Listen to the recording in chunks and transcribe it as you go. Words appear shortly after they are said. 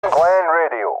Glen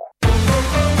Radio.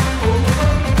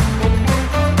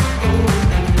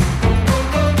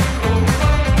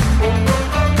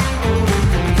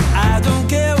 I don't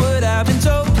care what I've been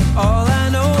told. All I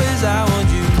know is I want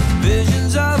you.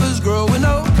 Visions of us growing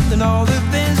old and all the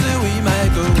things that we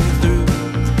might go through.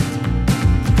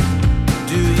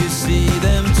 Do you see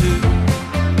them too?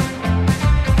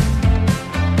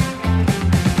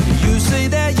 You say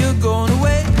that you're going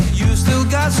away. You still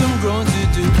got some growing to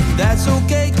do. That's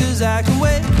okay, cause I can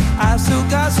wait. I've still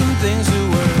got some things to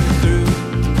work through.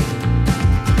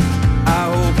 I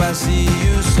hope I see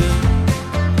you soon.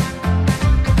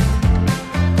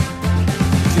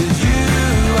 Cause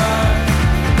you are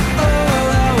all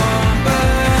I want,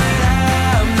 but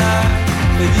I'm not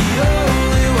the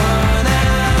only one.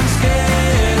 I'm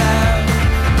scared of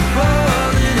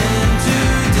falling in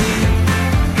too deep.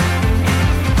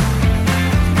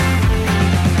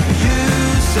 You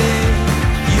say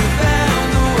you found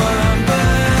the one,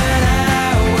 but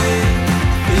I'll wait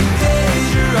in case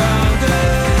you're wrong.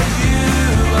 Cause you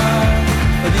are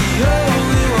the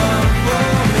only one for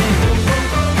me.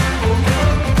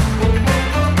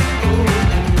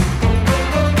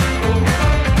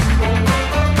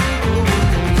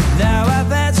 Now I've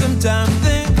had some time to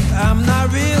think. I'm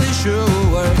not really sure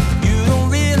what. You don't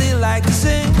really like to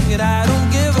sing, and I don't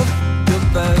give a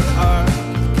about art.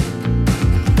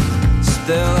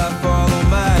 Still I follow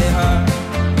my heart.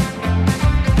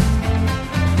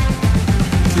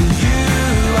 Cause you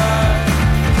are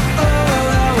all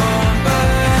I want,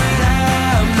 but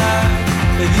I'm not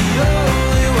the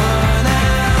only one.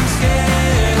 I'm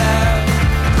scared of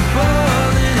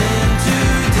falling in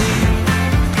too deep.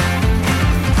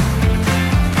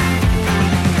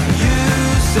 You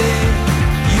say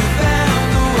you found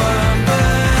the one,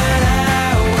 but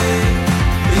I'll wait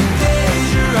in case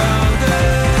you're wrong.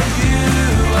 Cause you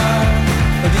are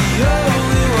the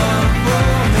only one for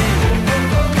me.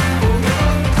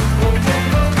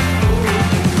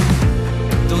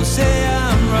 Don't say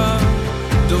I'm wrong.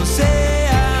 Don't say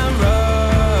I'm wrong.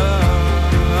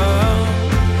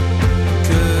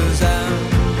 Cause I'm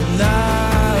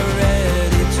not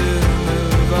ready to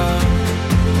move on.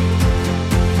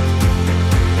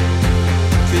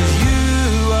 Cause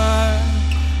you are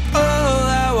all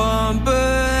I want,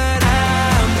 but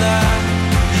I'm not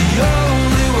the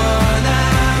only one.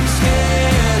 I'm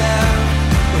scared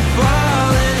of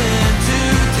falling in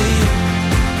too deep.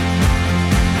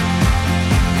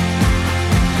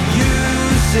 You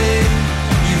say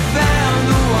you found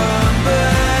the one,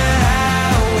 but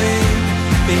I'll wait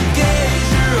in case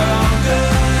you're wrong.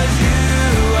 Cause you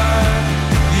are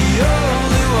the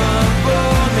only one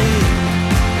for me.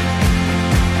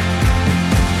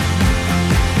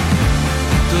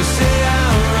 Don't say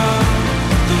I'm wrong.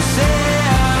 Don't say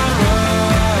I'm wrong.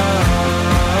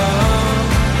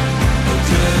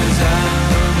 Cause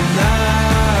I'm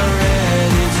not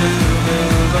ready to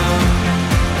move on.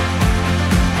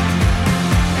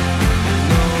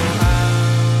 No,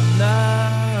 I'm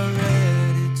not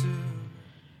ready to.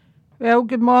 Well,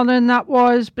 good morning. That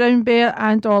was Brown Bear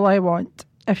and All I Want.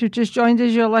 If you've just joined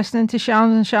us, you're listening to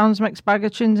Sharon and Sharon's Mixed Bag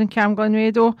of Tunes in Camglen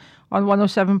Radio on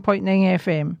 107.9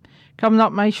 FM. Coming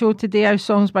up my show today are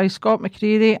songs by Scott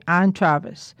McCreery and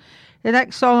Travis. The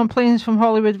next song I'm playing is from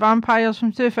Hollywood Vampires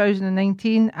from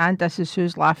 2019, and this is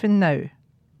Who's Laughing Now.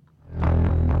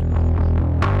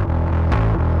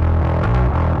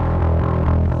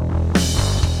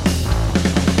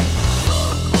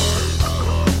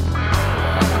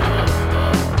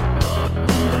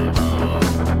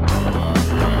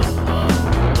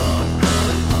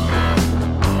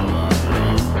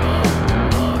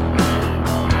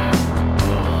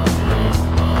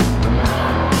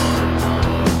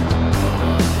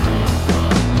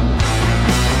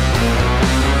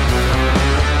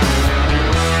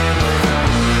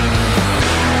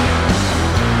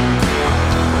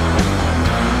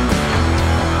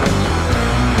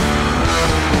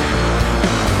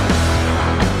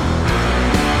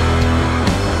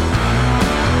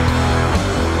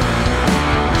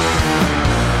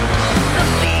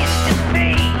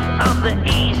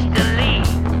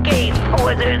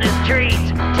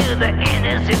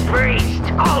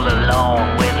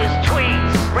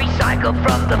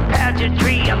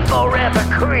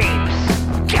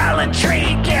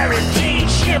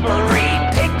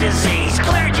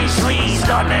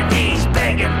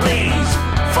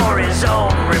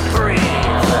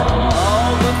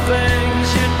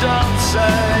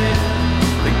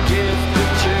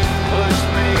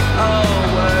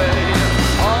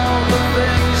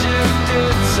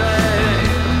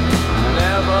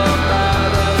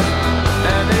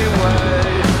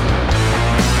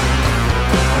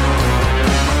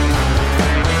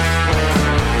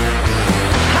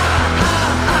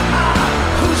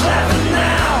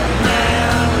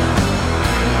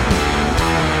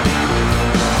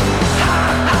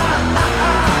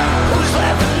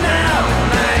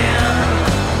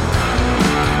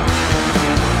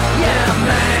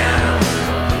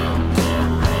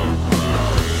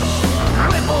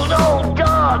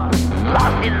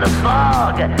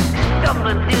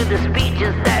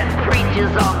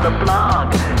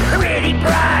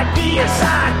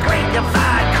 deicide, great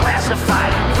divide,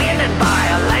 classified, winning by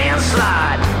a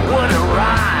landslide. What a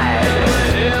ride!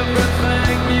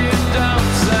 Everything you don't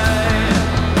say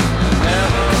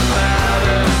never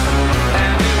matters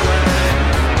anyway.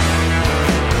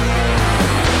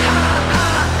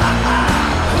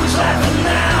 Who's laughing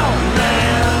now,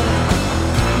 man?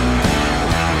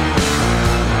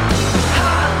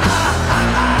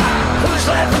 Who's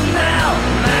laughing now,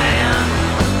 man?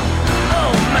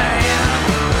 Oh man.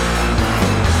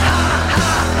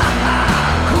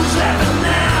 Who's laughing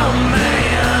now,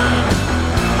 man?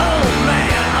 Oh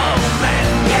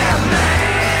man, yeah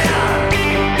man.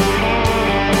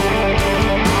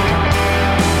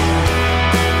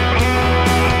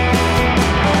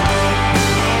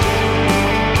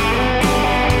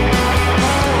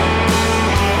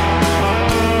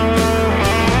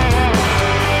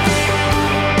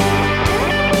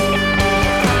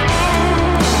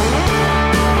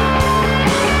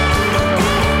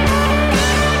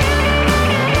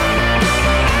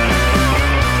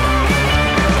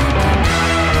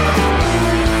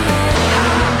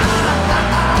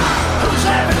 Who's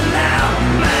laughing now,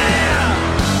 man?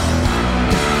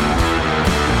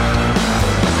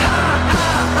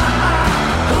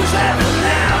 Who's laughing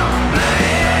now,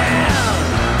 man?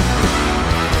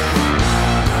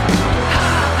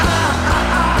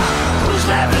 Who's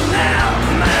laughing now,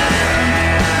 man?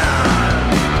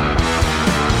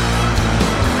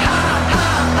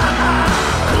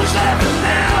 Who's laughing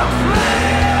now,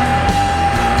 man?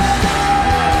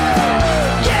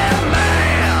 Yeah,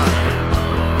 man.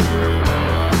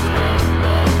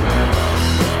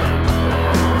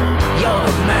 You're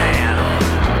the man.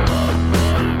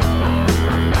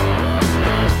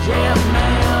 Yeah,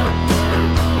 man.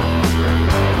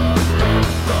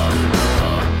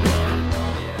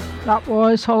 That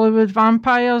was Hollywood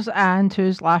Vampires and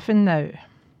Who's Laughing Now.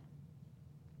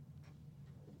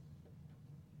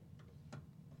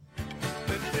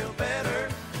 We feel better.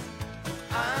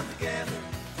 I'm together.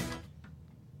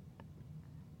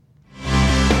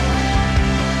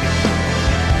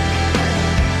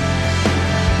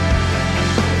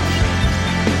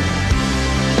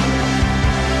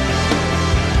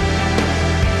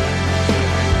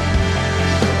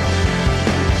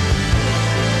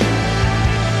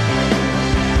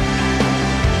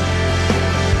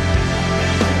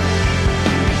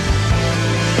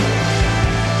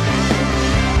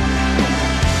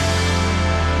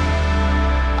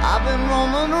 I've been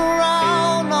roaming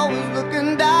around, always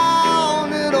looking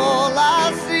down at all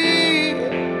I see.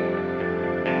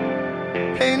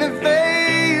 Painted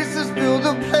faces fill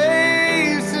the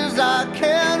places I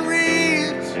can't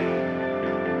reach.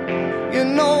 You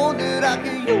know that I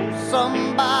could use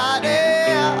somebody.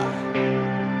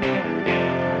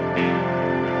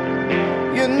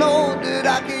 You know that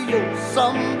I could use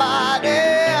somebody.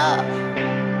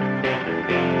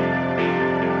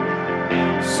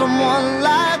 Someone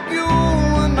like you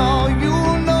and all you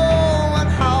know and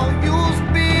how you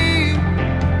speak.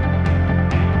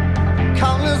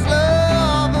 Countless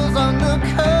lovers under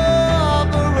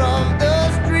cover of the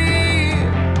street.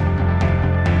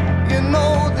 You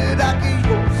know that I could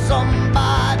use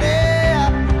somebody.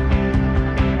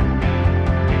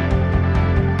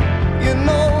 You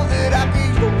know that I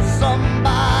could use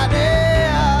somebody.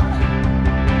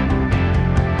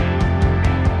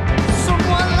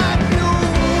 Someone like you.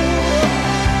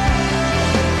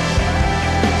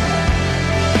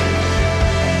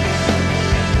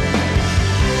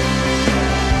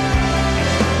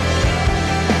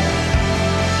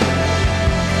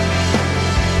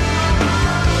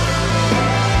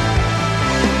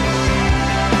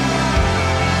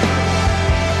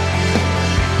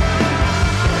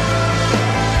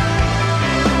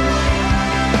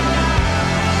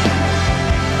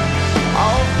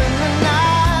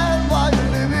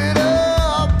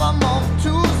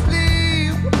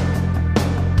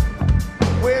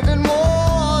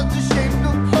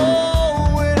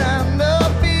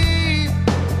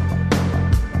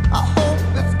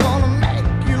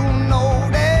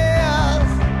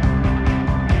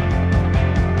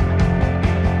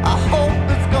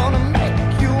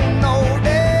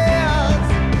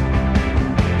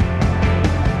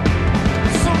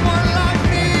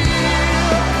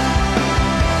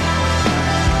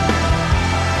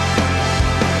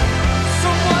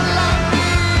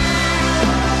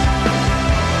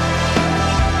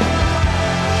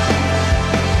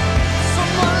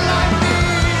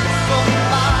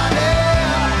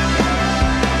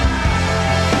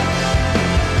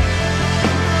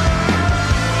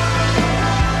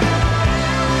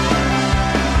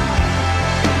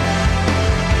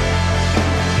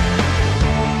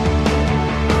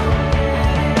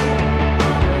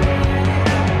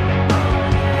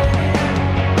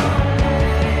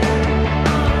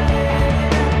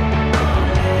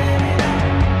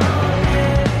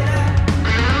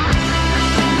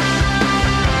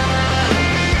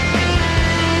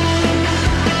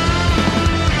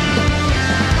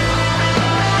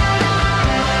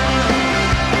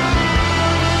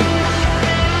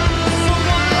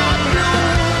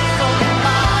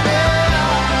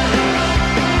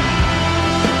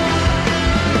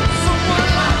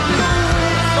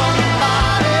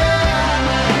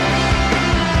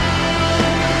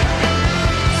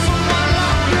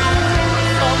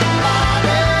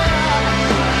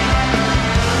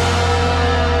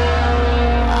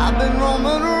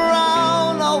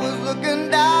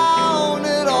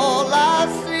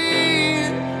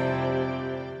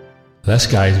 This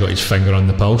guy's got his finger on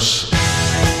the pulse.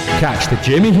 Catch the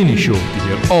Jamie Heaney Show to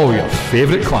hear all your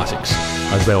favourite classics,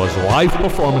 as well as live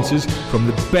performances from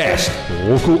the best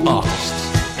local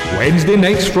artists. Wednesday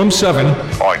nights from 7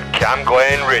 on Cam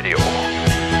Glen Radio.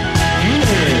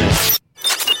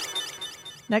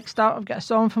 Next up, I've got a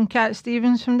song from Cat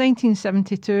Stevens from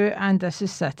 1972, and this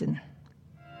is Sitting.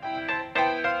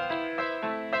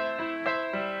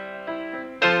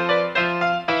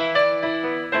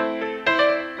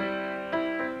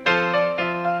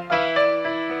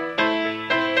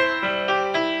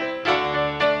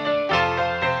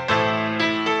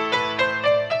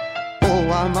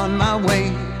 I'm on my way,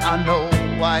 I know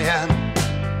I am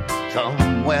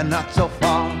somewhere not so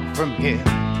far from here.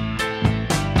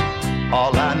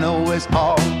 All I know is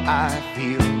all I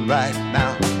feel right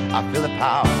now. I feel the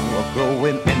power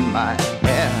growing in my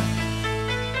hair.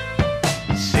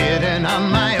 Sitting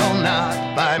on my own,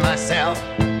 not by myself.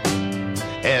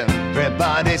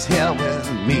 Everybody's here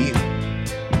with me.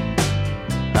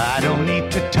 I don't need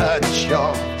to touch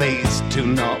your face to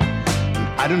know.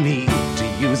 I don't need to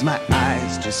use my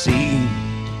eyes to see.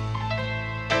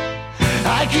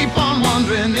 I keep on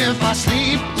wondering if I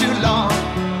sleep too long.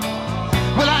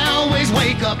 Will I always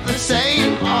wake up the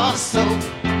same or so?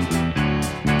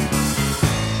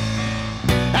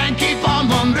 And keep on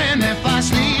wondering if I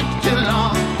sleep too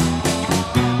long.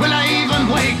 Will I even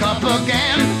wake up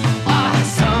again or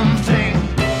something?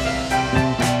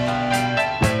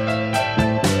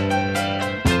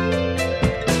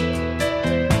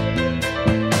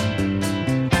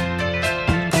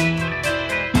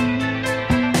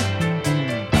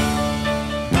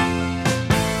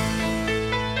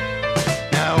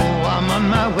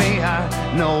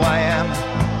 No, I am.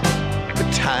 The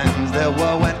times there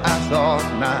were when I thought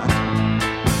not.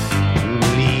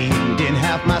 Leading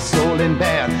half my soul in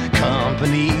bad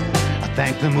company. I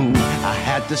thank the moon I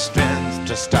had the strength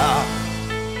to stop.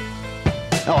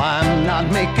 No, I'm not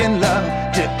making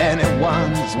love to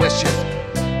anyone's wishes,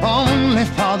 only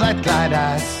for that light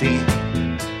I see.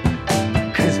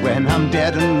 Cause when I'm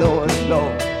dead and low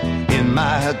in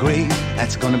my grave,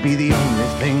 that's gonna be the only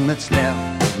thing that's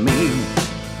left of me.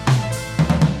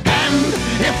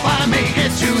 If I make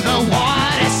it to the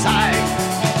water side,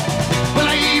 will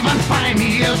I even find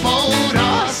me a boat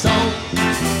or so?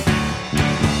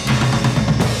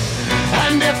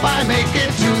 And if I make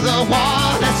it to the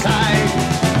water side,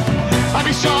 I'll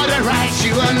be sure to write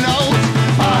you a note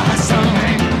or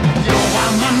something. Yo,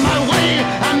 I'm on my way,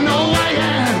 I know I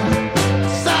am,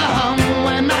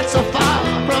 somewhere not so far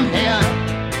from here.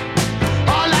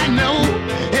 All I know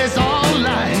is all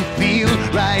I feel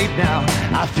right now.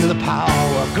 I feel the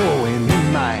power growing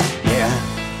in my hair.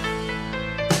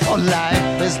 Oh,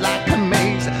 life is like a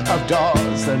maze of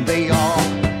doors, and they all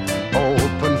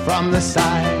open from the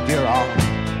side you're on.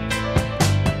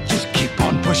 Just keep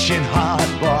on pushing hard,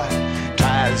 boy.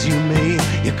 Try as you may,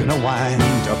 you're gonna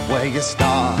wind up where you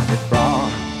started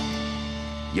from.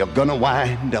 You're gonna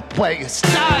wind up where you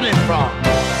started from.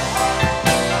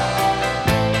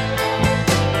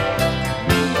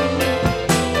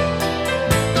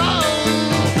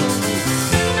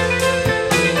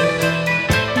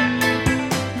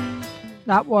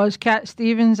 That was Cat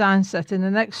Stevens and Sitting.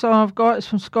 The next song I've got is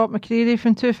from Scott McCreery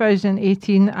from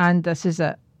 2018, and this is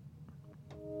it.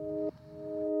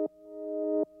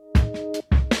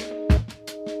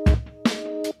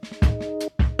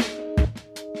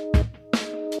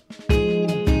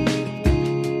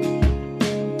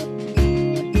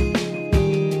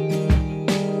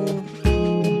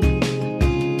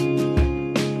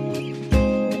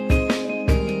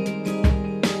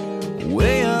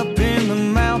 Way up in the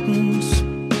mountains,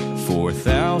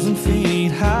 4,000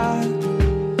 feet high,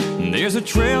 there's a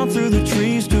trail through the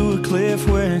trees to a cliff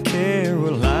where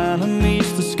Carolina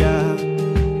meets the sky.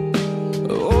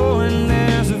 Oh, and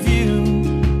there's a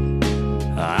view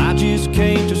I just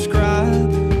can't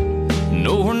describe.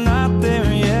 No, we're not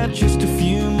there yet, just a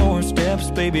few more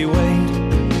steps, baby, wait.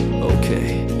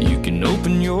 Okay, you can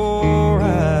open your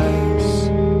eyes.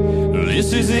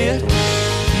 This is it,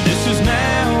 this is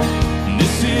now.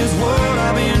 This is what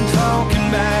I've been talking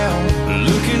about.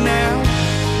 Looking out,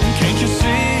 can't you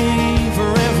see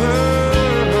forever?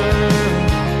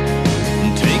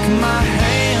 Take my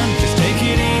hand, just take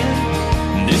it in.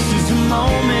 This is a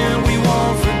moment we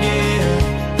won't forget.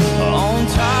 On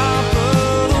top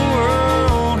of the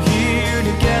world, here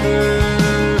together.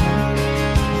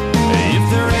 If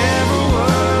there ever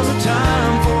was a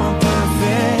time for a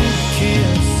perfect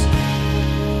kiss,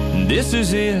 this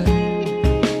is it.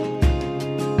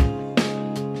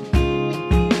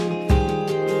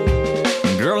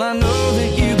 Girl, I know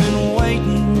that you've been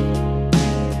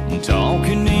waiting,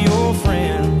 talking to your friends.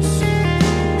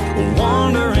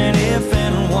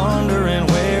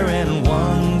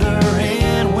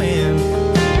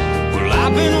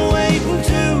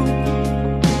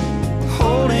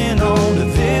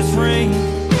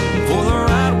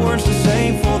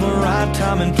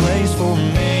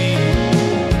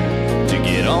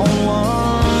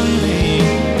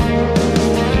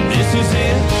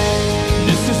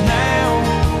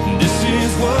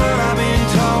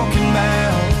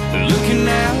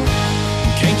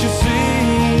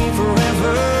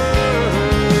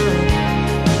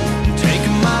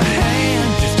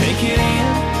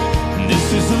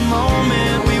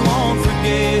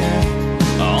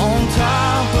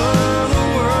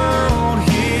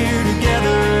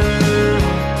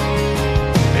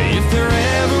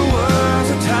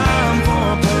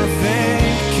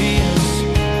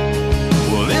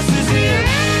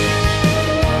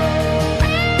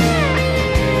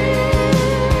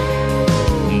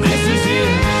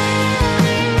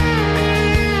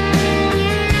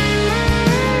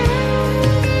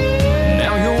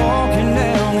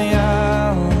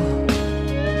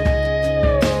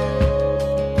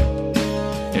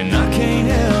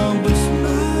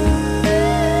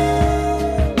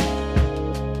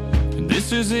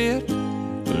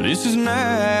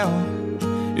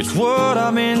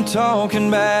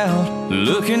 out,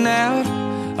 looking out,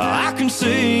 I can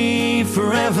see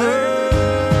forever.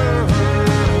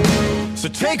 So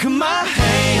take my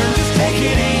hand, just take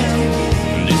it in.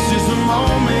 This is a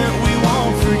moment we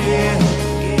won't forget.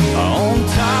 On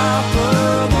top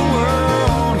of the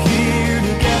world, here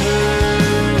together,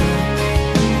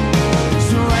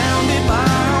 surrounded by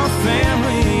our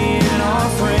family and our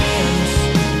friends.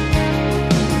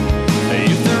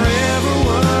 If there ever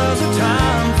was a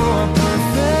time for a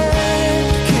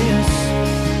perfect kiss,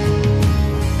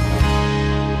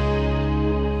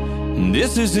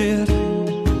 this is it.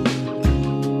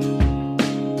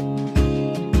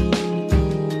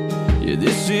 Yeah,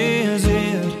 this is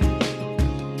it.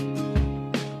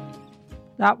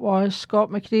 That was Scott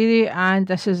McCreery, and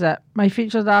this is it. My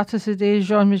featured artist today is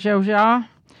Jean-Michel Jarre.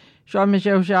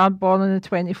 Jean-Michel Jarre, born on the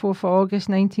 24th of August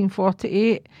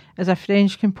 1948, is a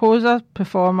French composer,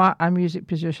 performer and music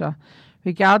producer,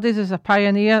 regarded as a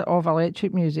pioneer of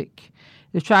electric music.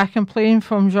 The track I'm playing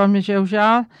from Jean-Michel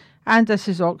Jarre, and this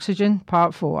is Oxygen,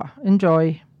 Part 4.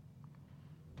 Enjoy.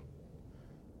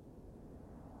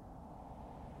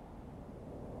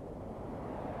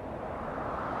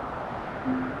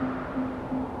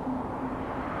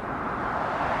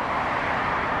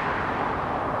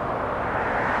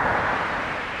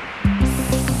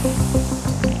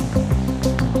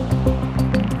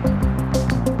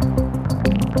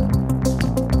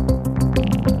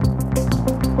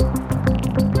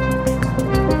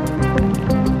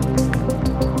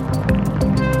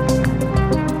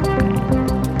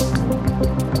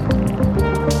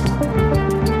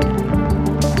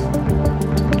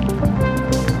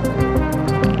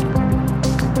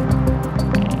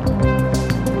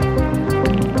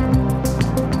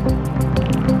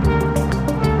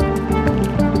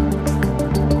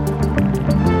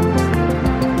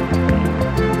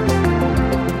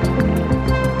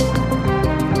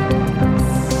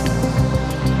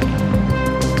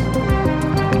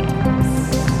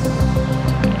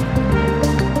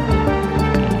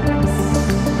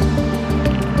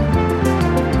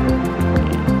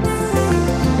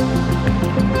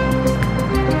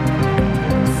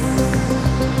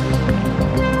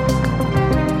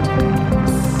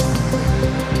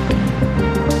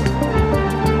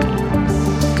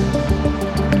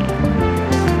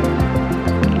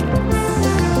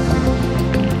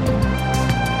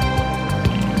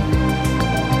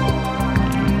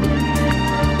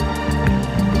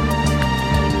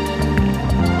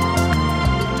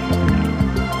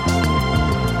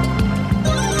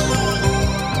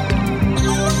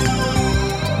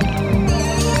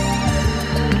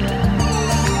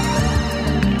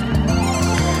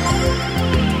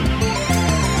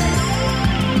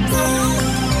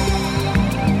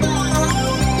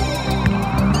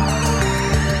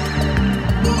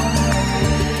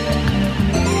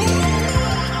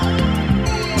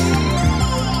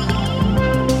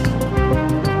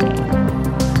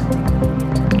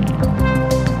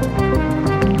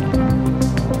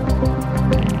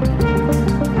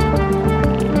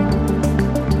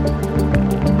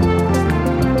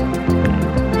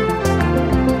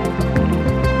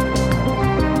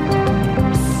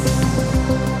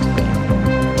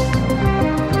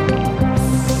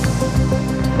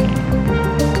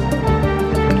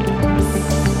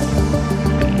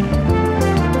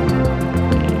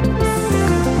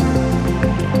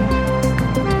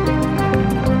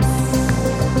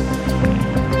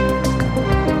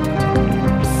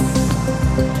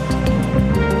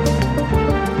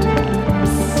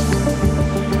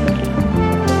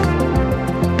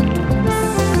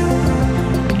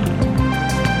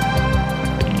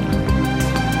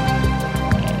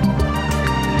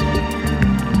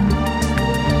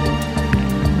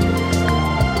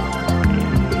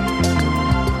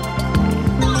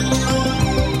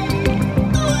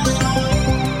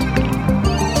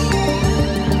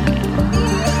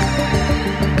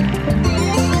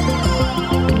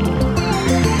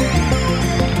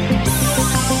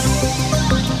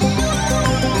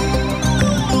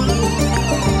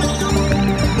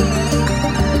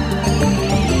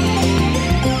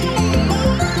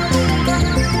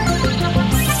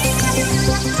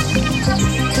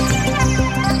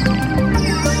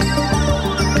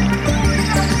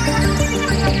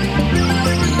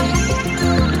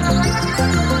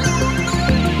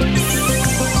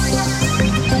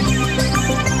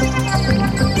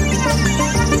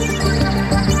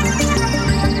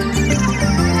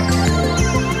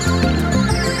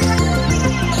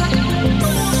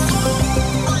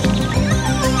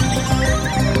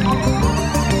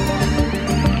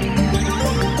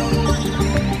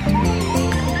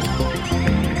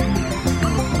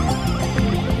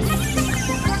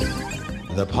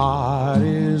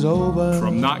 is over.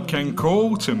 From Nat King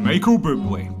Cole to Michael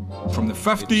Bublé, from the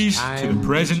 50s to the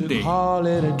present day,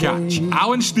 catch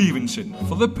Alan Stevenson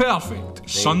for the perfect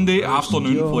Sunday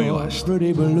afternoon playlist.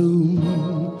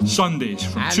 Sundays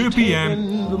from 2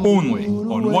 p.m, only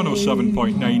on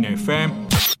 107.9 FM,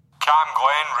 Cam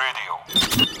Glen Radio.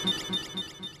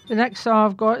 The next song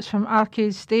I've got is from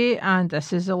Arcade State, and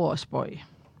this is The Lost Boy.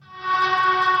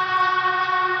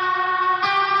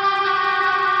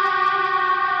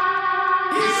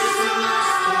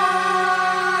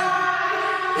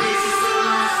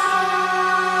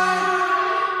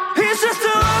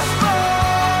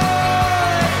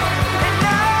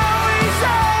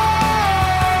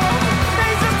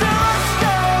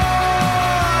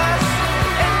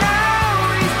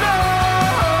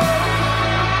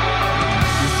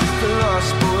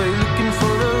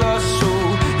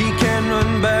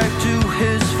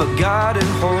 Forgotten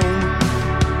home.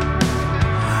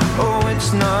 Oh,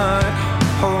 it's not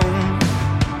home.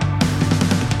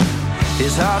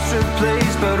 His heart's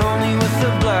replaced, but only with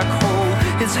a black hole.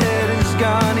 His head is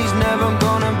gone, he's never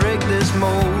gonna break this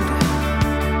mold.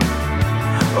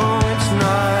 Oh, it's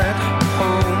not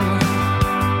home.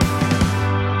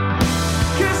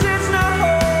 'Cause it's not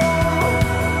home.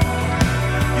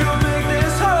 You'll make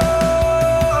this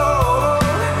whole.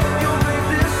 You'll make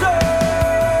this whole.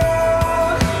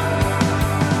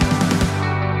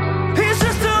 He's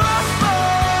just a lost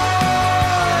boy,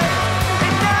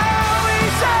 and now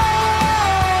he's home.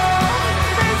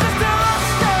 He's just a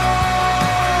lost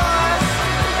cause,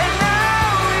 and now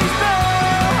he's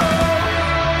home.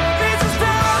 He's just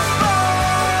a lost boy.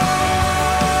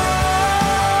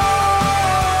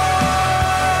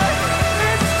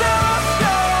 He's just a lost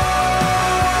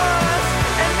cause,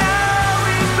 and now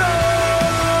he's home.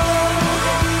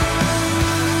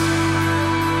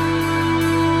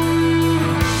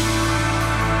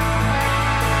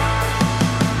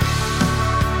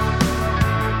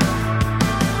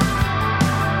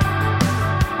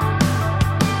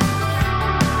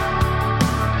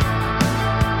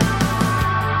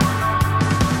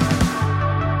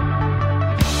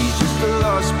 He's just a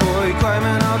lost boy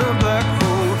climbing out a black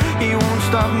hole. He won't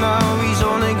stop now, he's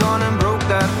only gone and broke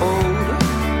that hold.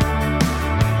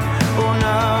 Oh,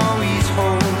 now he's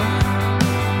home.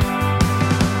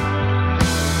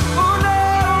 Oh,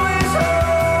 now he's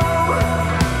home.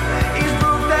 He's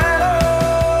broke that hold.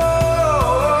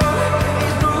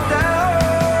 He's broke that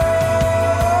hold.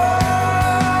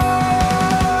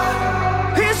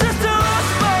 He's just a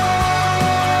lost boy,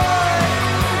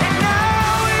 and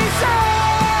now he's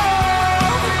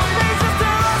home. He's just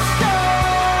a lost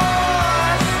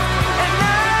cause, and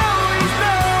now he's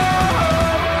home.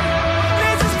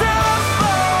 He's just a lost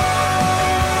boy.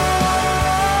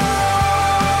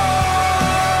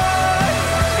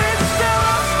 He's just a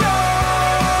lost cause,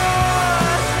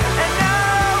 and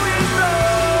now he's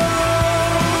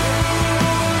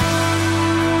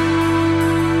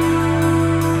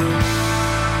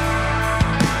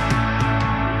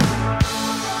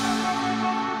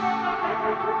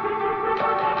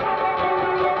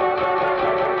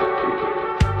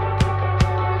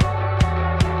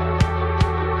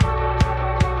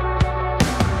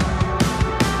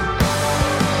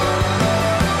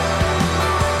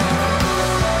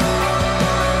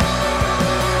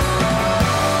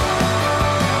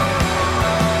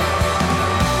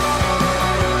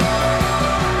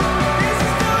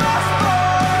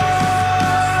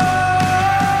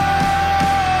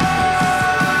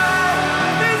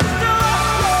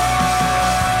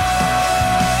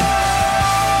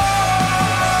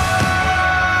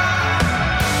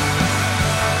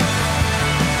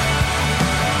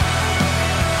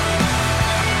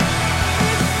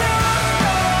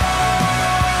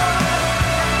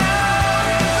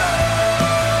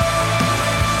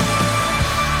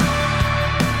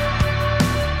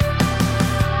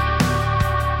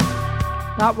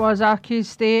That was Arcade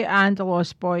State and The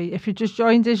Lost Boy. If you just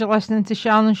joined us, you're listening to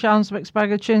Sharon and Sharon's Mixed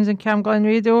Bag of Tunes and Cam Glen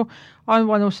Radio on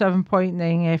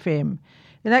 107.9 FM.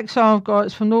 The next song I've got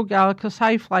is from Noel Gallagher's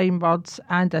High Flying Birds,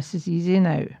 and this is Easy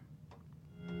Now.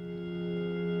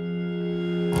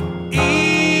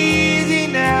 Easy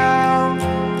now,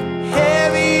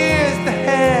 heavy is the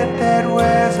head that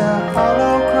wears a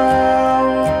hollow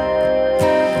crown.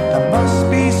 There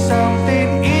must be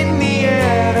something in the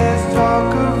air, there's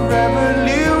talk of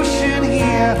revolution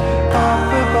here,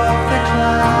 up above the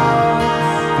clouds.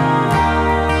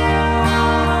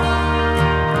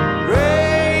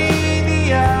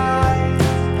 Rainy eyes,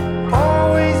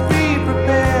 always be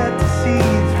prepared to see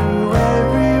through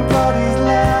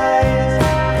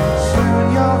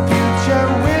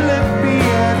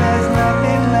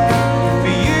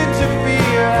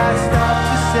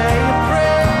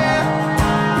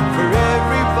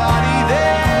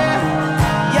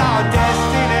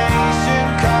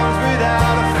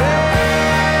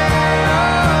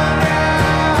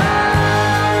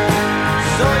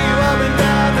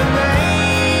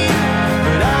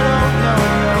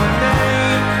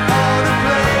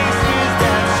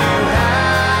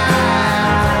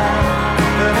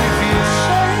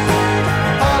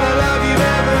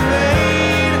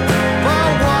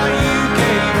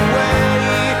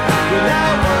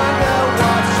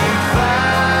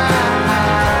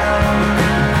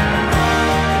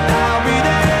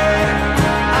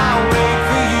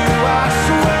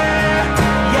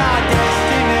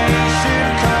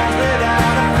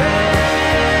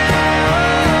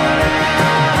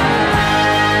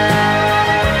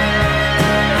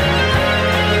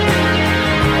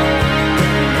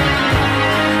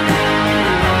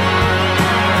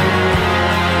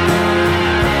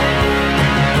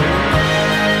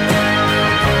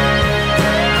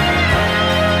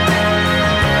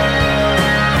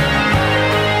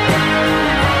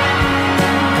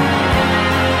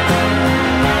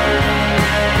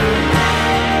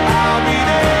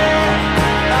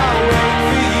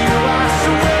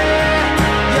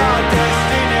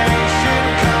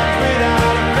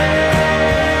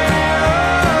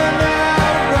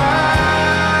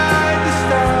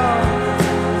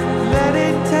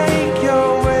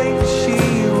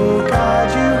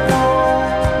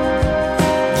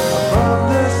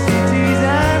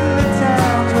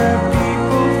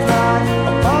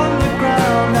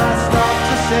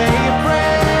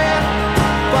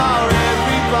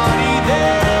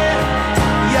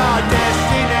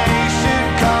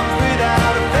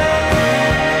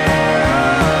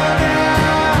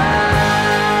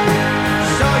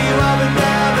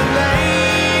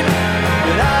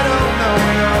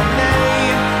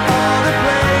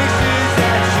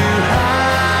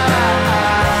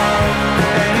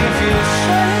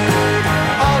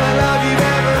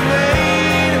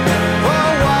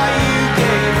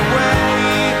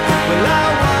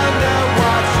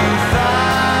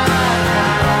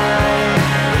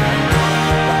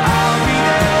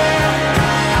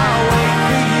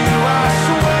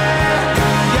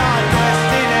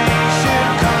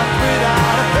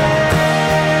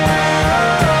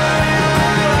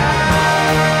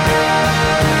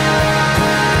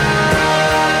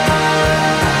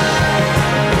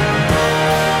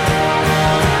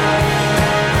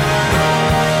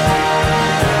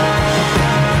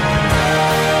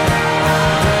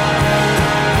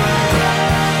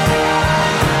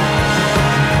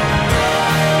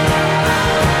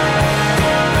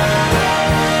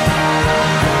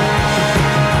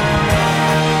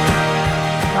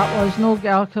No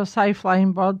Girl Kills High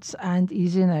Flying Birds and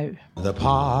Easy Now. The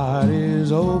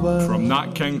party's over. From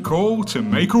Nat King Cole to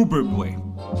Michael Bublé,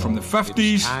 from the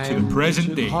 50s to the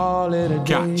present day,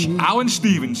 catch Alan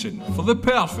Stevenson for the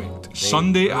perfect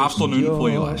Sunday afternoon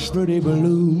playlist.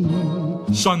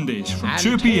 Sundays from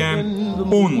 2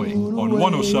 p.m, only on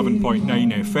 107.9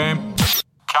 FM,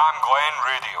 Cam Glen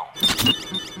Radio.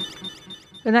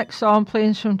 The next song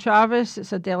playing from Travis,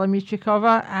 it's a Delamitri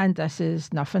cover, and this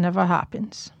is Nothing Ever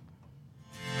Happens.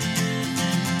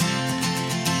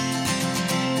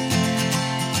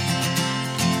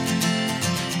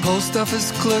 Post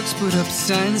office clerks put up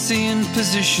signs saying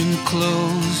position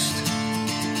closed.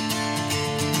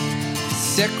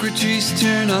 Secretaries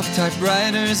turn off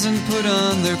typewriters and put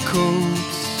on their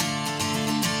coats.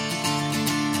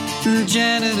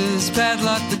 Janitors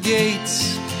padlock the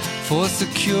gates for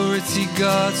security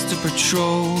guards to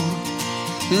patrol.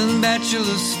 And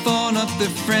bachelors phone up their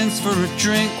friends for a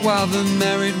drink while the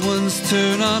married ones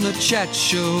turn on a chat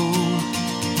show.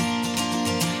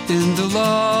 And they'll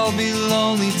all be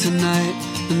lonely tonight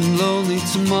and lonely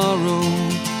tomorrow.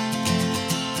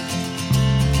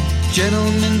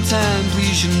 Gentlemen, time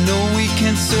please, you know we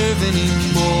can't serve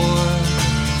anymore.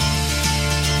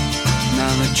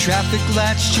 Now the traffic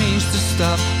lights change to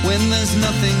stop when there's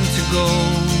nothing to go.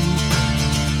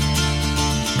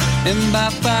 And by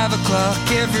 5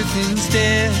 o'clock everything's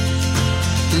dead,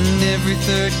 and every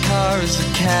third car is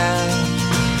a cab.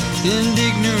 And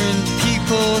ignorant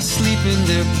people sleep in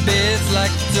their beds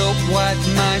like dope white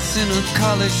mice in a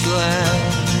college lab.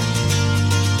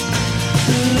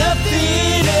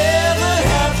 Nothing ever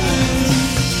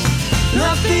happens,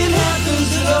 nothing happens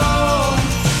at all.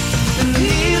 The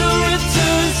needle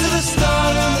returns to the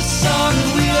start of the song,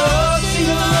 and we all sing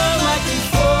along like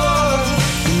before.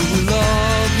 And we'll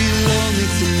all be lonely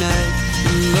tonight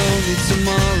and lonely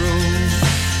tomorrow.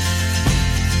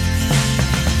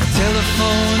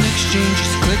 Telephone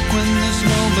exchanges click when there's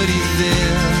nobody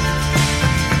there.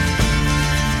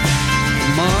 The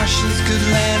Martians could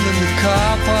land in the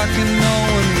car park and no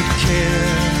one would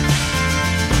care.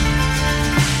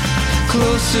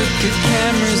 Closed circuit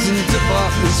cameras in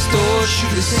department stores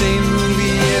shoot the same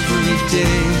movie every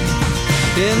day.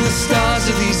 And the stars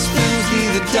of these films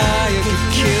neither die or get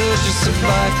killed, just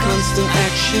survive constant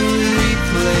action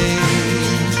replay.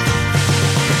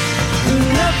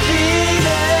 Nothing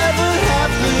ever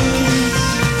happens,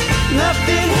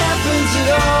 nothing happens at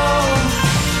all.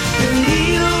 The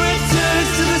needle returns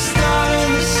to the start of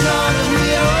the song, and we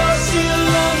all sing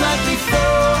along like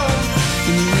before.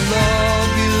 And we'll all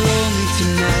be lonely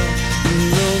tonight and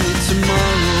lonely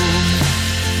tomorrow.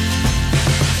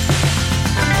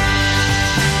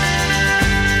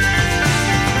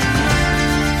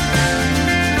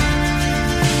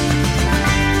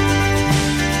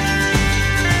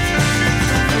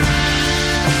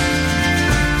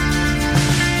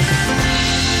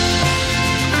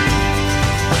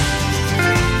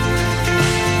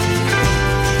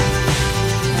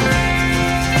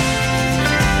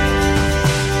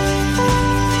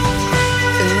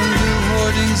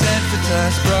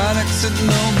 Products that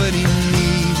nobody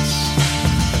needs.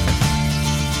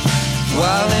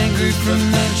 While angry from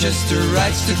Manchester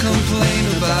writes to complain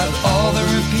about all the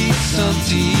repeats on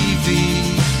TV.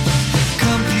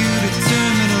 Computer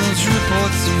terminals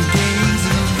report some gains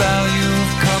in the value of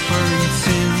copper and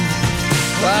tin.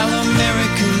 While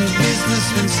American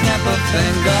businessmen snap up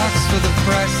Van Goghs for the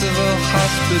price of a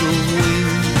hospital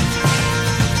wing.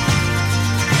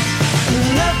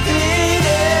 Nothing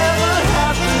ever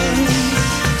happens,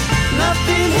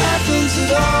 nothing happens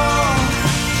at all.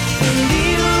 The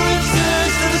needle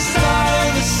returns to the start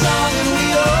of the song, and we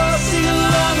all sing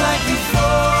along like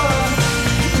before.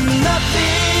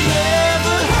 Nothing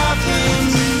ever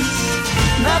happens,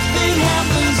 nothing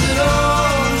happens at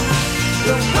all.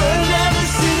 The word at the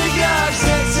synagogue's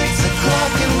at 6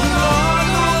 o'clock, and we'll all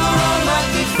go along like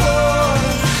before.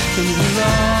 And we'll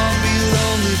all be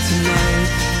lonely tonight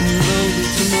and lonely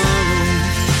tomorrow.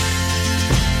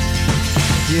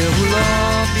 Yeah, we'll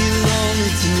all be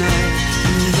lonely tonight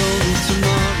and lonely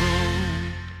tomorrow.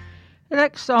 The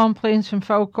next song playing from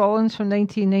Phil Collins from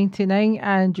 1999,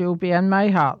 and You'll Be in My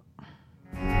Heart.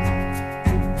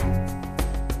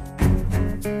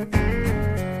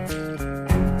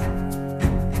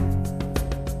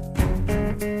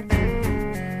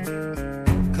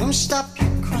 Come stop your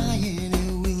crying,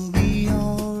 it will be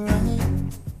alright.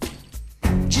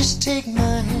 Just take my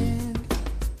hand,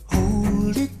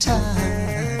 hold it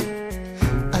tight.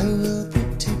 I will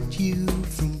protect you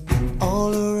from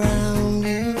all around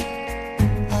you.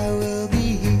 I will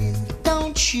be here,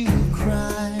 don't you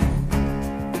cry.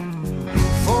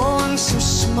 For one so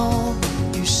small,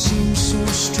 you seem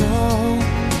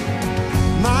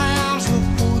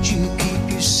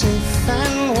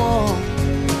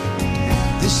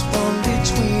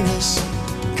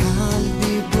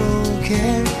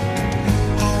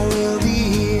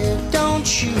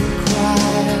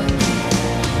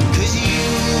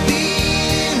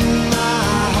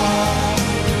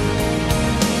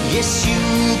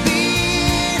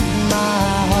my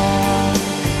heart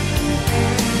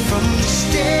from this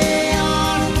day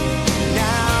on,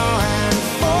 now and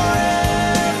forevermore.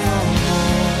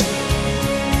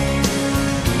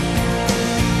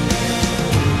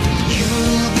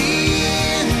 You'll be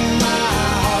in my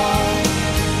heart,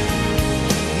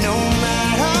 no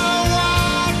matter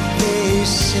what they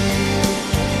say.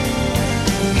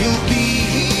 You'll be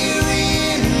here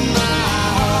in my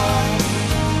heart,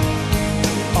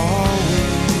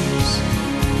 always.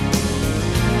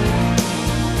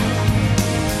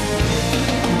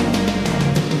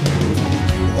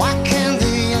 Why can't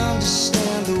they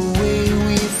understand the way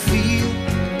we feel?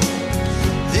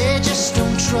 They just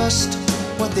don't trust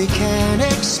what they can't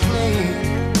explain.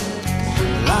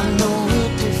 Well, I know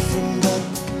we're different, but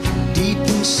deep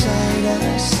inside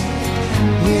us,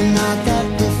 we're not that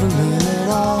different at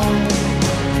all.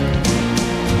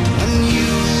 And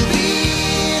you'll be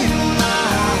in my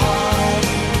heart.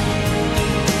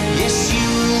 Yes,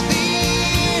 you'll be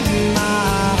in my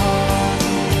heart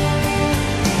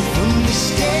from this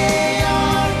day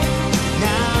on,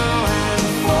 now and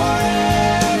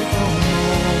forevermore.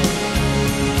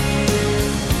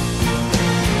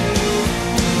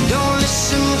 Don't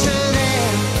listen to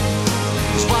them,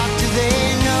 'cause what do they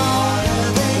know?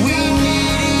 We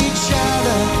need each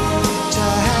other to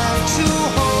have to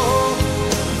hold.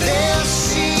 They'll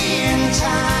see in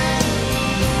time.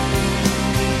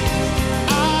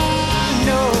 I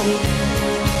know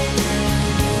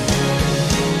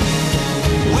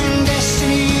when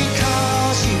destiny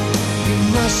calls you, you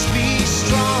must be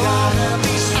strong.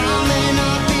 I may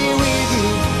not be with you,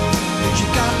 but you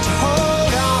got to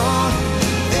hold on.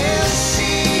 They'll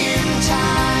see in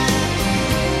time.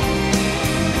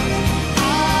 I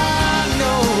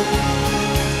know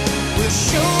we'll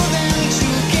show them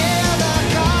together,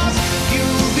 'cause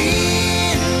you'll be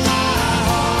in my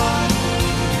heart.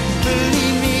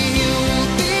 Believe me, you'll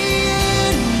be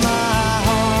in my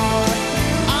heart.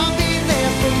 I'll be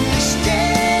there from this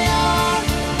day on,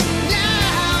 now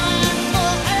and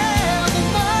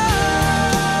forevermore.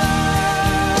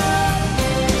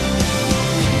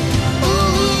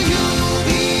 Ooh, you'll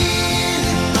be in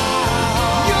my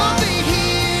heart. You'll be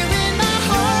here in my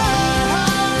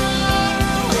heart.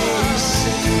 They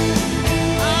say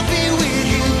I'll be with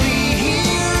you, be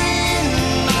here in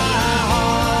my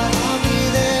heart. I'll be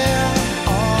there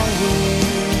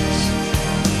always,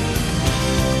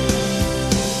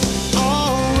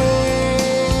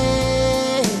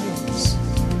 always.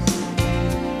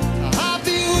 I'll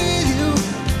be with you,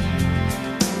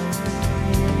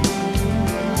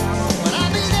 but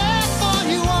I'll be there for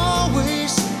you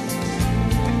always,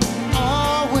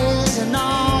 always and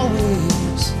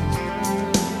always.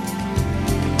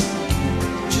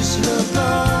 Just look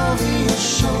over your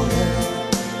shoulder.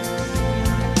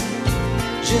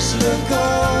 Just look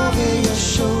over your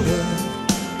shoulder.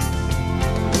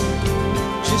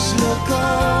 Just look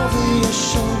over your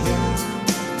shoulder.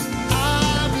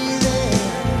 I'll be there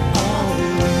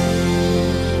always.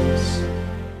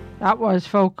 That was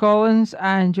Phil Collins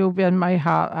and You'll Be in My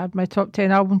Heart. I had my top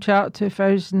 10 album chart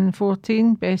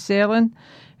 2014, best-selling.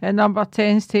 At number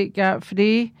 10's Take That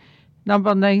Free.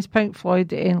 Number 9's Pink Floyd,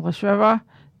 The Endless River.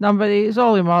 Number 8 is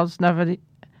Ollie Murs, Never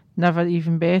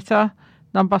Even Better.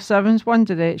 Number 7's One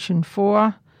Direction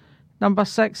 4. Number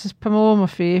 6 is Paloma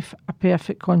Faith, A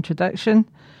Perfect Contradiction.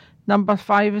 Number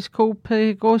 5 is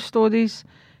Coldplay, Ghost Stories.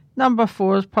 Number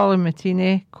 4 is Paolo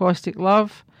Martini, Caustic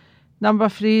Love. Number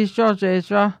 3 is George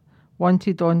Ezra,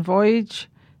 Wanted on Voyage.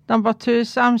 Number 2 is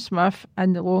Sam Smith,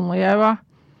 In the Lonely Hour.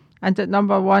 And at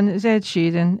number 1 is Ed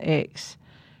Sheeran, X.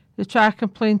 The track I'm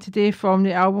playing today from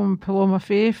the album Paloma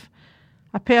Faith,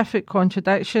 A Perfect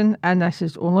Contradiction, and this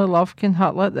is Only Love Can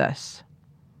Hurt Like This.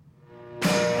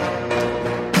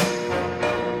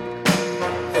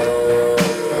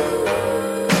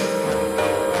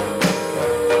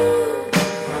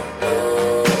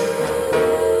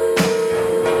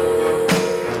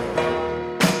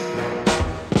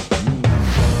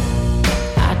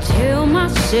 I tell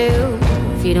myself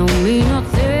you don't mean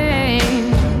nothing.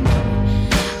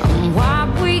 What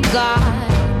we got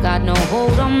no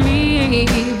hold on me.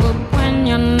 But when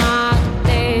you're not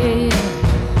there,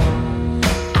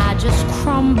 I just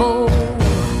crumble.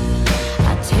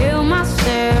 I tell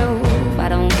myself I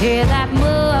don't care that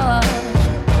much,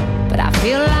 but I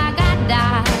feel like I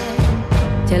die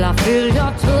till I feel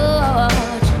your touch.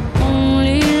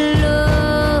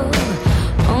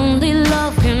 Only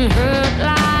love can hurt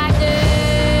like this.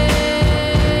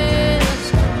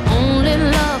 Only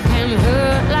love can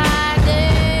hurt like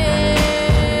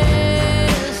this.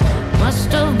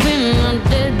 Must have been a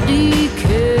deadly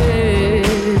kiss.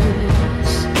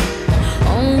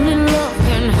 Only love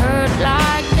can hurt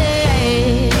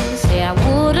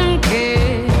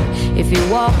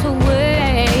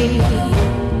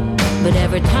But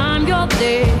every time you're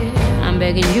there, I'm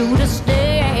begging you to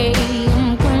stay.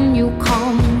 When you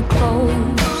come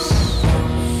close,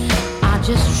 I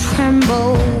just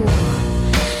tremble.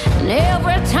 And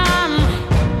every time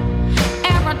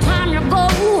you go,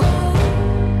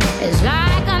 it's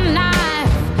like a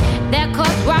knife that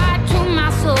cuts right to my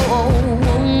soul.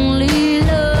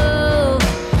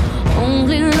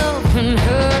 Only love can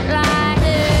hurt like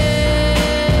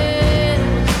this.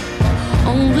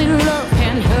 Only love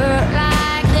can hurt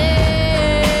like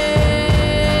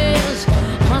this.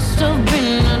 Must have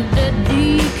been a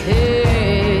deadly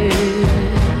kiss.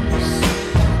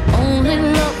 Only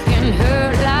love can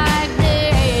hurt like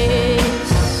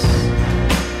this.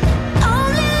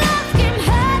 Only love can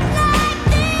hurt like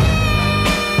this.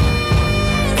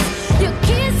 Your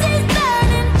kiss is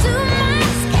burning to my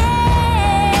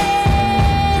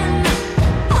skin.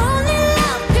 Only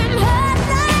love can hurt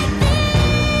like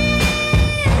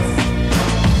this.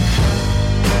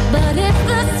 But it's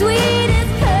the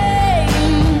sweetest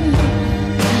pain,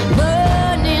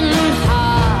 burning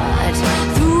hot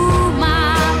through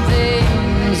my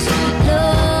veins.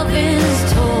 Love is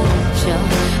torture,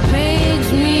 makes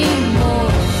me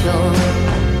more sure.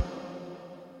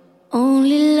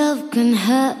 Only love can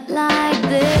hurt like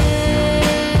this.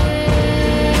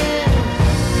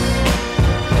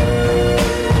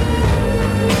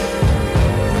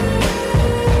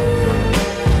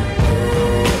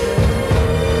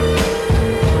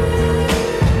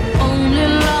 Only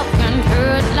love can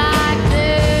hurt like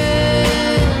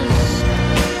this.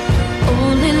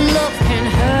 Only love can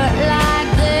hurt like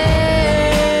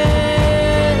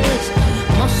this.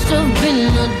 Must have been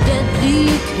a deadly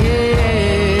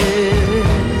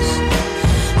kiss.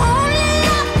 Only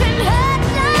love can hurt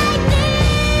like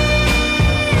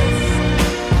this.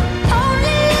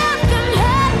 Only love can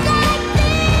hurt like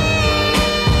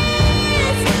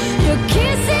this. Your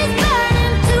kiss is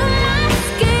burning to my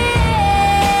skin.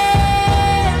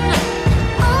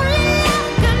 Only love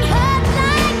can hurt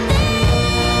like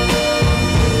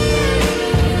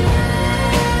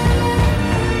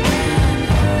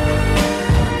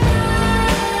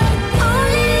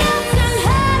Only love can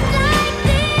hurt like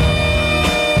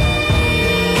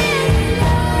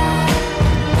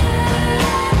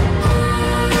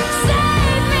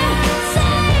Save me,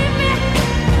 save me.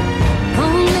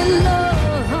 Only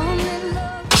love, only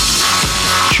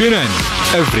love. Tune in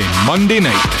every Monday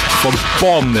night for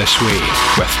Born This Way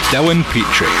with Dylan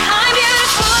Petrie, I'm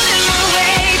beautiful in my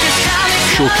way, just tell me.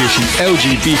 showcasing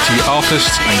LGBT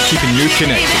artists and keeping you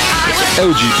connected with the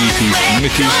LGBT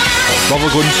communities of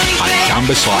Rutherglen and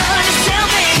Cambuslang.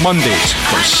 Mondays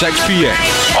from 6 p.m.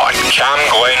 on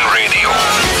Camglen Radio.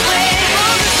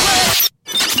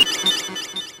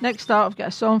 Next up, I've got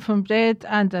a song from Bread,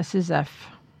 and this is If.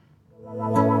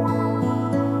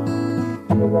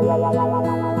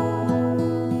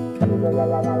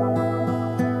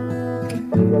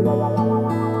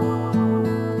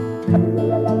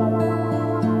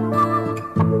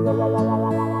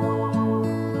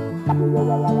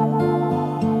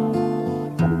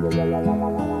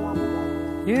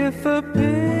 If a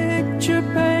picture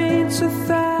paints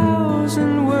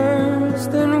 1,000 words,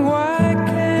 then why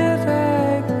can't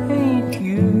I paint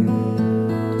you?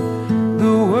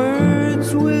 The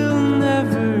words will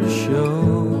never show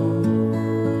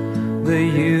the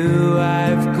you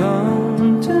I've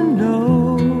come to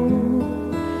know.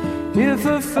 If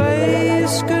a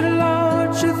face could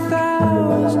launch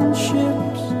 1,000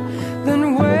 ships,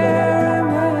 then where am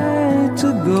I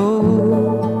to go?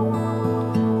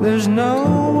 There's no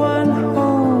one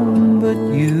home but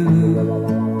you.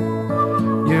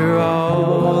 You're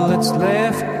all that's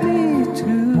left me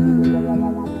to.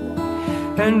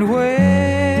 And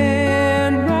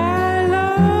when my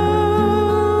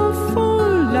love for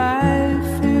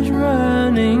life is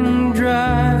running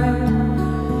dry,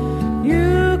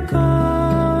 you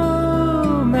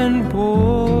come and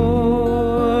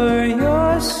pour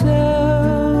yourself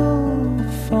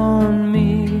on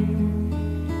me.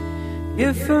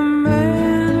 If a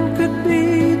man could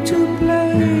be two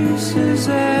places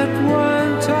at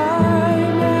one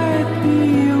time, I'd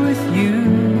be with you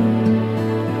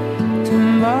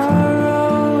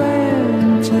tomorrow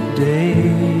and today,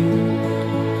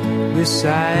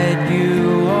 beside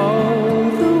you all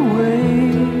the way.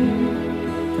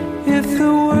 If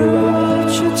the world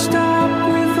should stop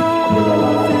with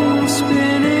all things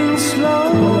spinning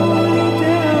slowly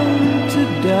down to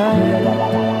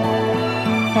die,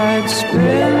 I'd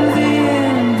spend the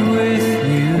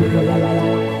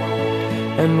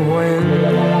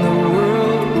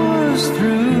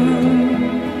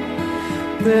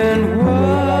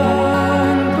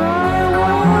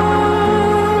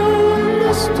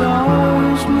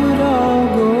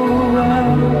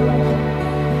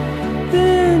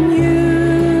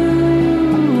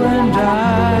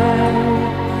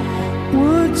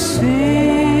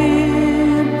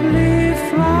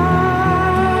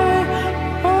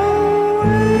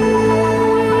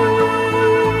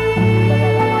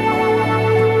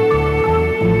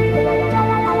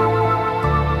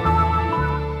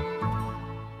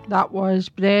That was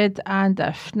Bread and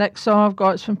If. Next song I've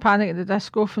got is from Panic at the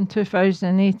Disco from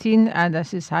 2018, and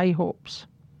this is High Hopes.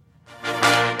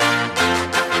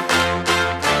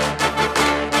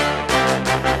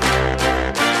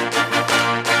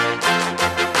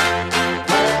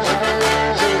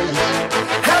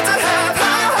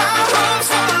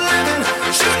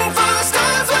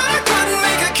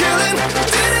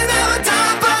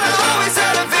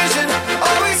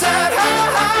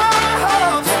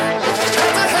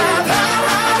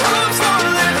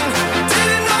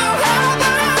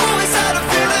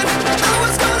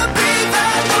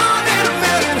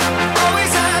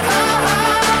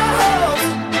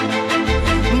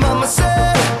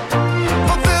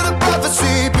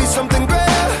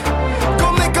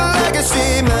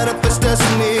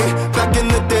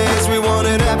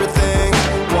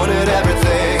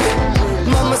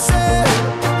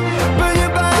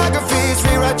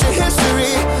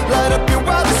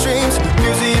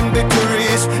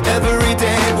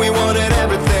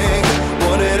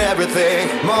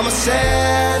 Mama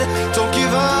said, don't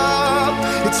give up,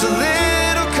 it's a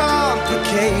little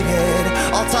complicated,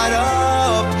 all tied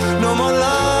up, no more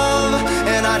love,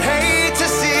 and I'd hate to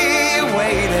see you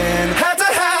waiting. Had to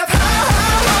have high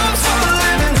hopes for a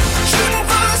living, shooting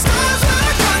for the stars when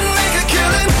I couldn't make a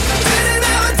killing, didn't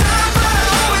have a dime but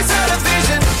I always had a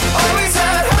vision, always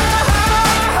had high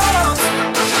hopes.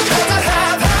 Had to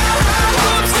have high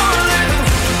hopes for a living,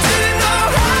 didn't know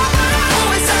how but I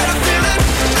always had a feeling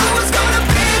I was gonna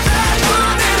be that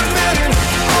one in a million,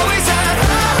 always had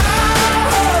high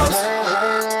hopes.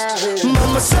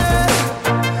 Mama said,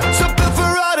 something for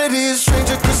oddities,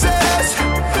 stranger cruises,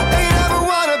 ain't ever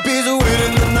wannabes,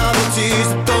 winning the novelties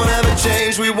that don't ever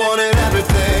change. We wanted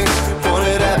everything,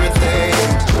 wanted everything.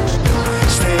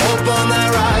 Stay up on that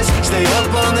rise, stay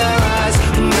up on that rise,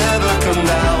 never come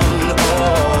down.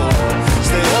 Oh,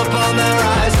 stay up on that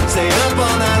rise, stay up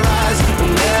on that rise,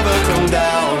 never come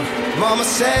down. Mama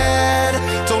said,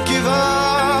 don't give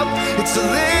up, it's a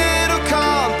little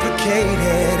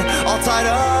complicated, all tied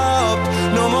up,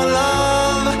 no more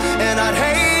love, and I'd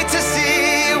hate to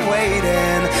see you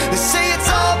waiting. They say it's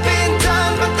all been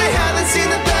done, but they haven't seen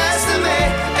the best of me.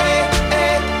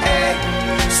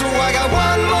 So I got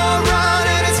one more run,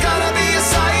 and it's gonna be a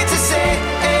sight to see.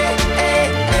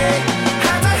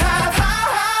 Had to have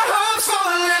high hopes for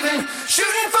a living,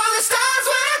 shooting for the stars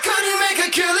when I couldn't make a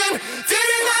killing.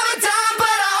 Didn't have a dime,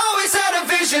 but I always had a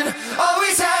vision,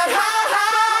 always had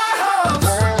high hopes.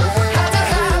 Had to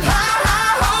have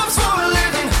high hopes for a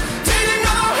living, didn't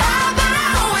know how, but I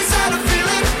always had a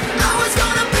feeling I was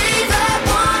gonna be that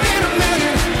one in a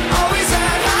million, always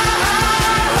had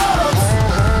high hopes.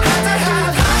 Had to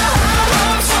have high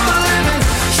hopes for a living,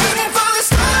 shooting for the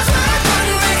stars when I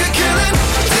couldn't make a killing.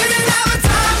 Didn't have a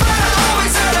dime, but I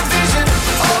always had a vision,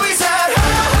 always had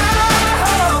high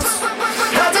hopes.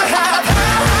 Had to have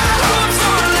high hopes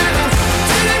for a living,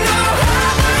 didn't know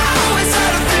how, but I always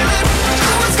had a feeling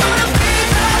I was gonna be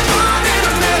that one in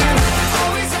a million,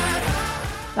 always had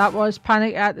high. That was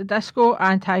Panic at the Disco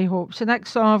and High Hopes. The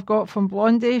next song I've got from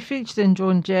Blondie, featuring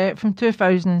Joan Jett from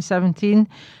 2017,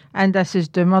 and this is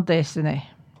Doom or Destiny.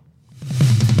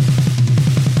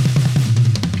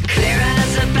 Clear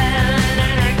as a bell and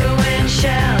an echoing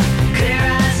shell, clear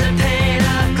as a pane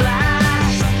of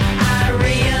glass. I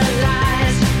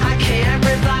realize I can't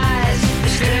revise.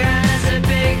 It's clear as a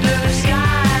big blue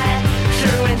sky.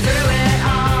 Through and through it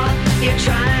all, you're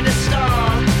trying to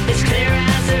stall. It's clear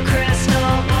as a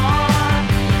crystal ball,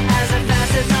 as the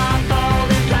facets unfold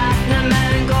in platinum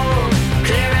and gold.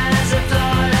 Clear as a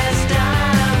flawless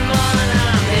diamond,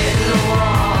 I'm hitting the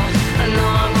wall.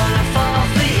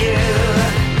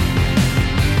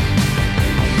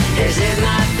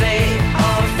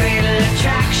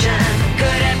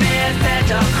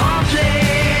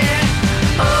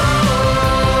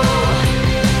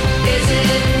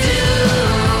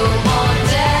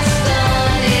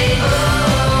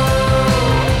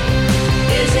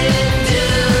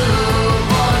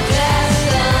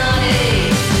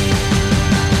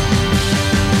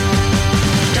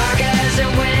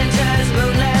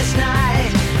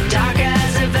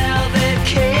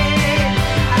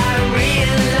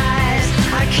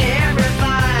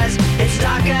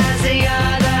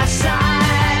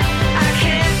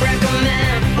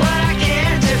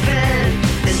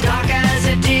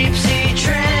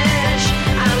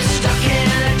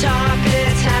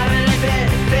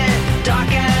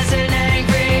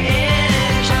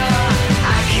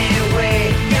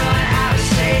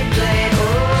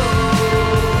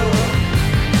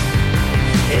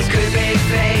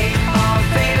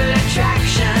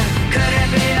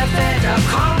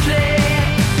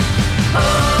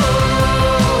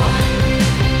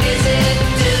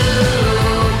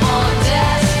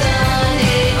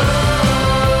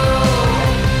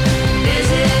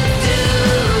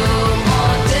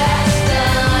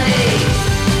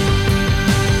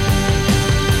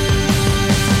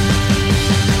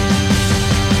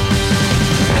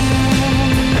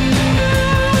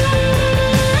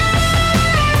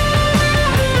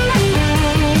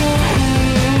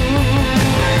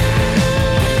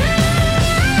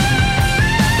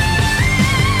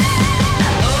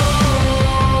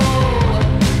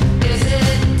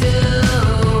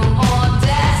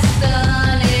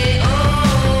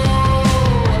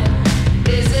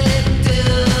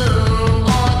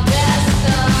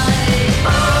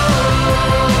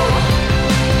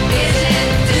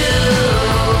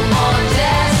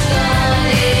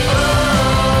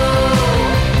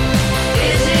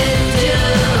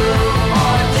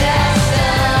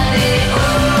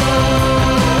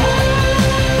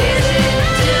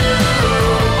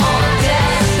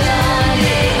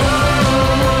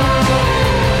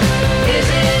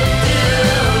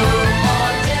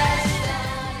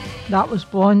 was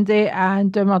Blondie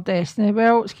and Do My Destiny.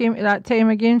 Well, it's came to that time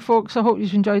again, folks. I hope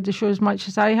you've enjoyed the show as much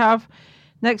as I have.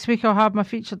 Next week I'll have my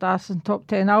featured artist and top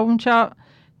 10 album chart.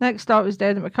 Next up is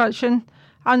Dead McCutcheon.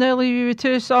 I'll now leave you with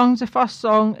two songs. The first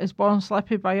song is Born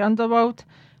Slippy by Underworld,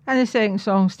 and the second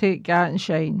song's Take Gat and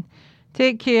Shine.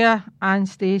 Take care and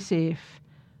stay safe.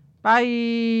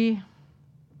 Bye.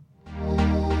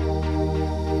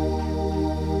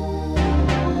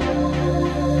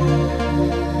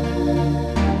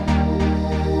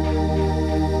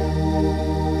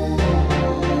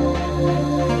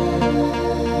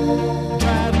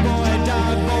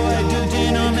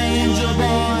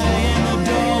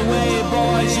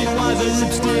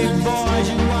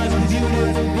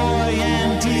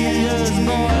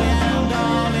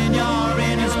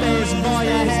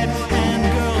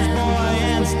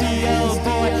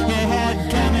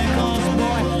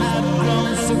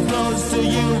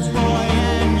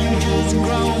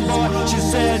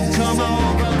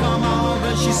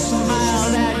 She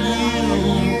smiled at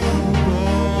you,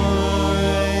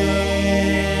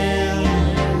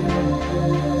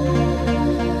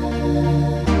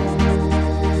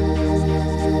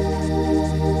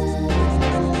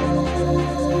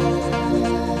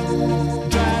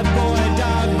 Drive boy,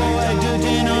 dog boy,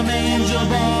 dirty no angel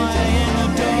boy. In the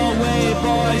doorway,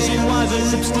 boy, she was a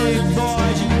lipstick boy.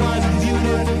 She was a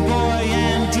beautiful boy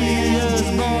and tears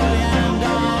boy. And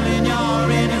all in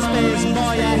your inner space,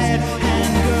 boy, I had.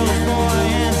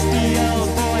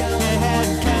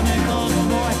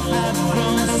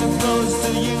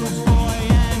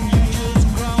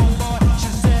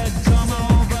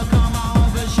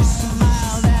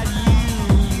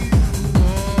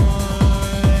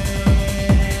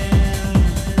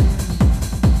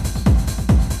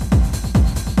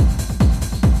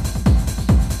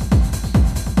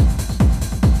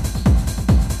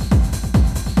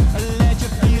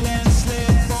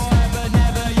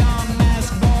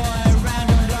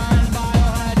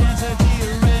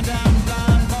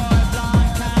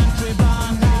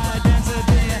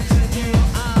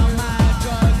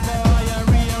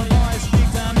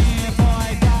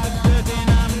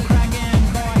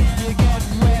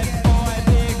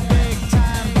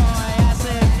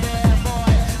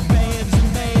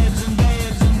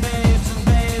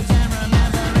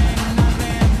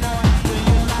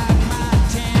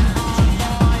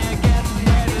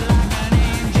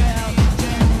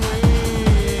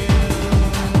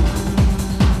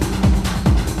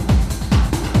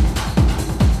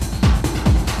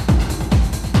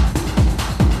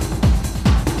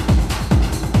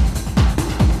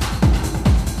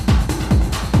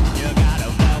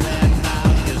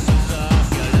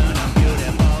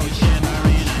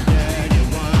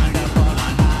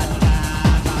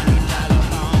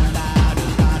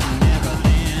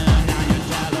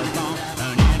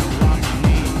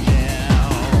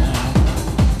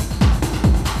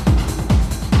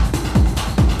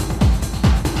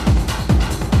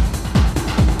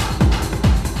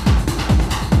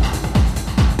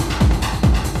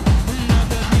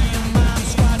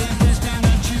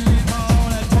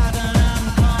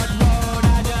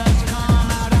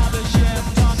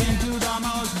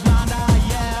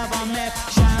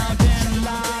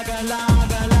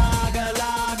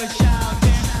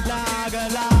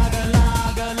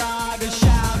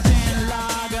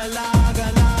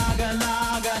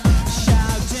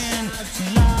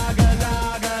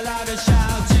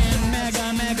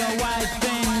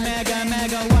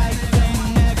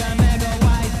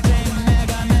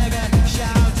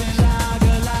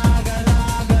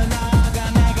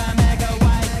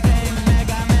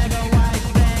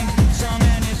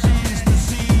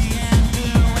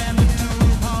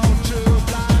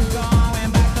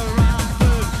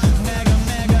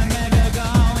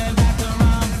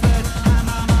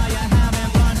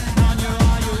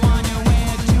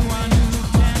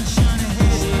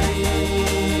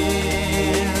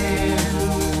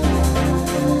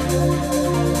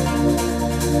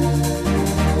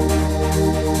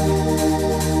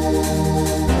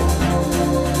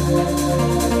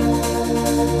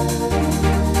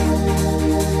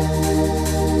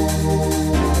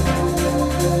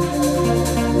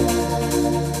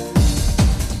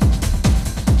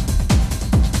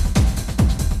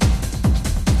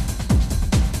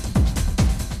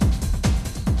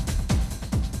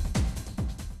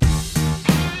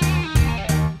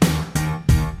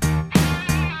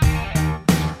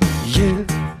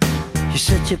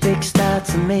 such a big star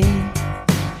to me.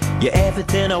 You're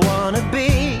everything I wanna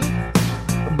be,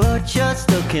 but you're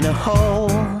stuck in a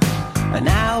hole, and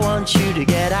I want you to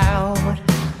get out.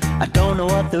 I don't know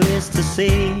what there is to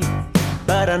see,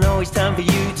 but I know it's time for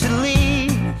you to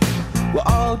leave. We're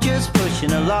all just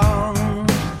pushing along,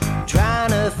 trying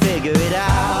to figure it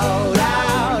out,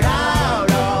 out,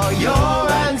 out. All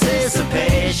your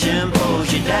anticipation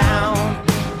pulls you down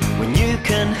when you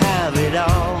can have it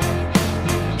all.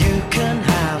 You can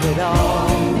have it all.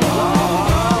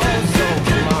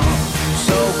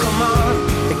 So come on,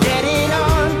 get it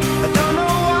on. I don't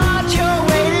know what you're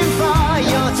waiting for.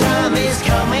 Your time is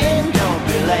coming, don't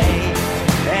be late.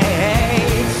 Hey,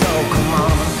 hey, so come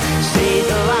on, see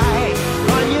the light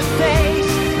on your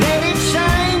face. Let it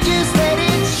shine, just let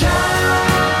it shine.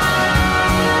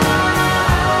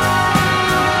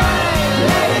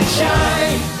 Let it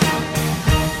shine.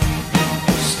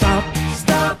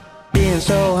 Stop being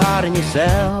so hard on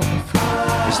yourself.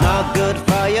 It's not good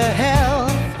for your health.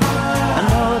 I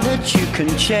know that you can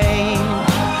change,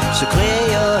 so clear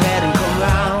your head and come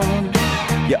round.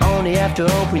 You only have to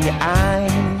open your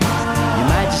eyes. You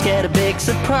might just get a big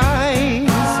surprise,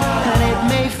 and it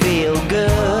may feel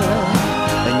good,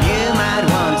 and you might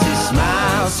want to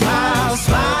smile, smile,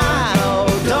 smile.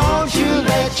 Don't you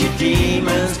let your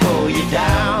demons pull you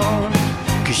down,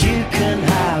 'cause you can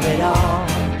have it all.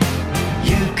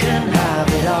 You can have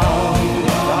it all.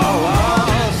 Oh, oh,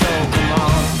 so come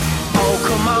on, oh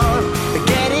come on,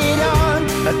 get it on.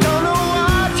 I don't know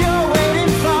what you're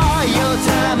waiting for. Your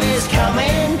time is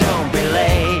coming, don't be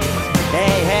late.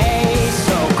 Hey, hey,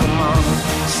 so come on,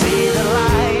 see the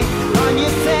light on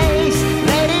your face.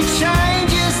 Let it shine,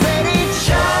 just let it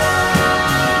shine.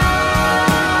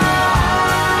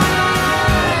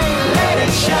 Let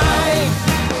it shine.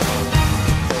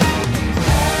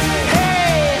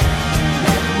 Hey,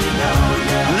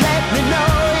 let me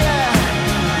know, yeah.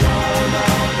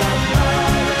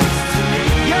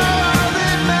 You're all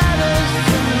that matters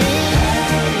to me.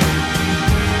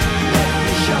 Let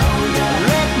me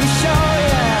show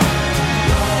ya.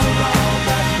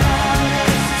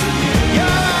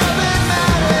 You're all that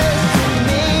matters to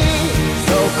me.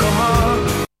 So come on.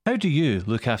 How do you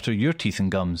look after your teeth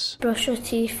and gums? Brush your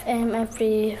teeth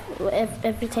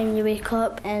every time you wake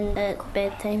up and at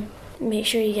bedtime. Make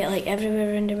sure you get like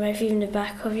everywhere around your mouth, even the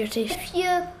back of your teeth. If you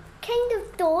kind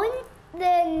of don't,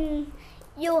 then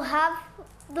you'll have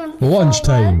them.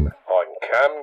 Lunchtime. On Cam